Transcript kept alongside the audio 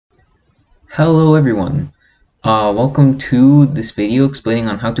Hello everyone, welcome to this video explaining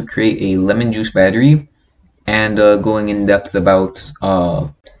on how to create a lemon juice battery and going in depth about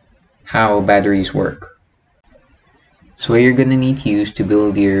how batteries work. So what you're going to need to use to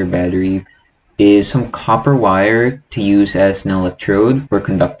build your battery is some copper wire to use as an electrode or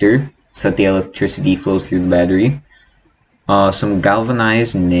conductor so that the electricity flows through the battery, some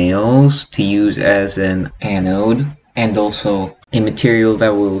galvanized nails to use as an anode, and also a material that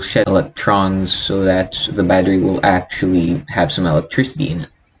will shed electrons so that the battery will actually have some electricity in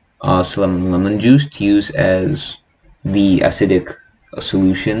it. Some lemon juice to use as the acidic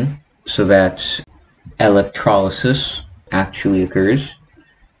solution so that electrolysis actually occurs,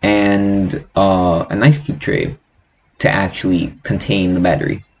 and an ice cube tray to actually contain the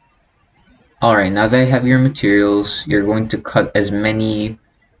battery. Alright, now that I have your materials, you're going to cut as many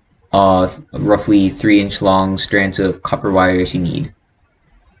roughly 3-inch long strands of copper wire as you need.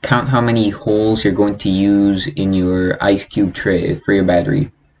 Count how many holes you're going to use in your ice cube tray for your battery.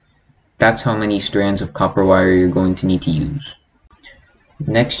 That's how many strands of copper wire you're going to need to use.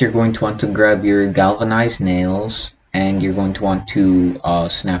 Next, you're going to want to grab your galvanized nails and you're going to want to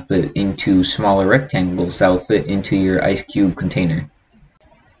snap it into smaller rectangles that will fit into your ice cube container.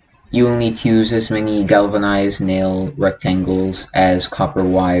 You will need to use as many galvanized nail rectangles as copper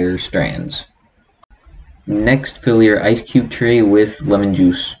wire strands. Next, fill your ice cube tray with lemon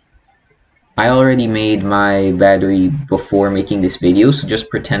juice. I already made my battery before making this video, so just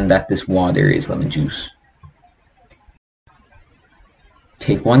pretend that this water is lemon juice.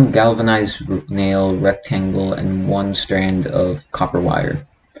 Take one galvanized nail rectangle and one strand of copper wire.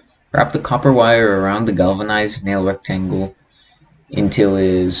 Wrap the copper wire around the galvanized nail rectangle until it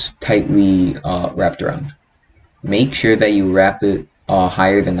is tightly wrapped around. Make sure that you wrap it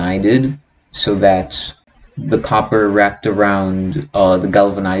higher than I did so that the copper wrapped around the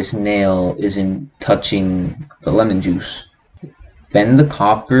galvanized nail isn't touching the lemon juice. Bend the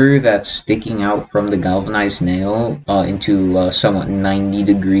copper that's sticking out from the galvanized nail into a somewhat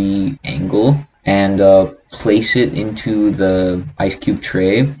 90-degree angle and place it into the ice cube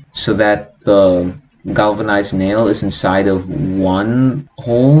tray so that the galvanized nail is inside of one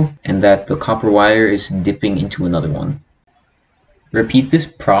hole and that the copper wire is dipping into another one. Repeat this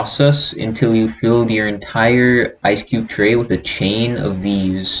process until you filled your entire ice cube tray with a chain of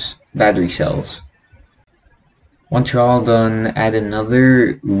these battery cells. Once you're all done, add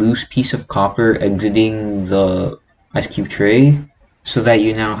another loose piece of copper exiting the ice cube tray so that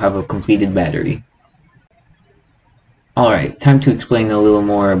you now have a completed battery. Alright, time to explain a little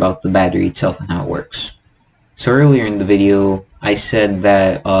more about the battery itself and how it works. So earlier in the video, I said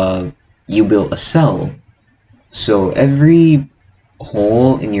that you built a cell. So every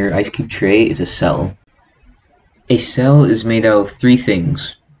hole in your ice cube tray is a cell. A cell is made out of 3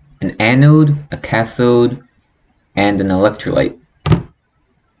 things: an anode, a cathode, and an electrolyte.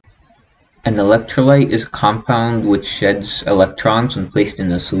 An electrolyte is a compound which sheds electrons when placed in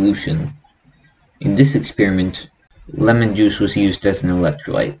a solution. In this experiment, lemon juice was used as an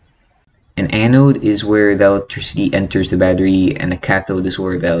electrolyte. An anode is where the electricity enters the battery, and a cathode is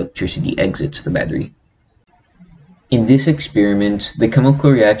where the electricity exits the battery. In this experiment, the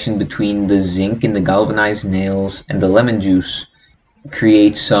chemical reaction between the zinc in the galvanized nails and the lemon juice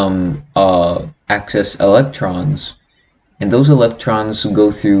creates some excess electrons, and those electrons go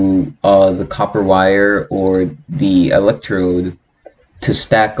through the copper wire or the electrode to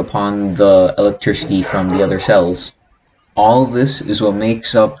stack upon the electricity from the other cells. All of this is what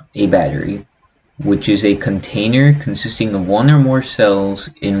makes up a battery, which is a container consisting of one or more cells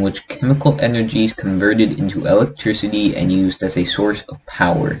in which chemical energy is converted into electricity and used as a source of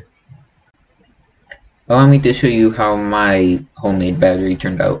power. Allow me to show you how my homemade battery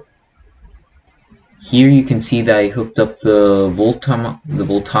turned out. Here you can see that I hooked up the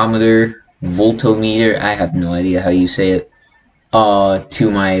voltometer, I have no idea how you say it,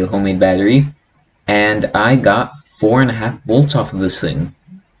 to my homemade battery, and I got 4.5 volts off of this thing.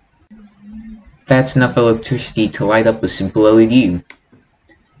 That's enough electricity to light up a simple LED.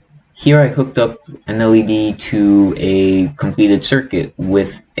 Here I hooked up an LED to a completed circuit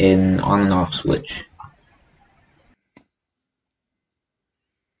with an on and off switch.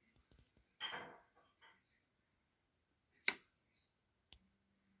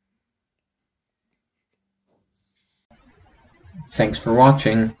 Thanks for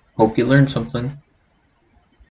watching. Hope you learned something.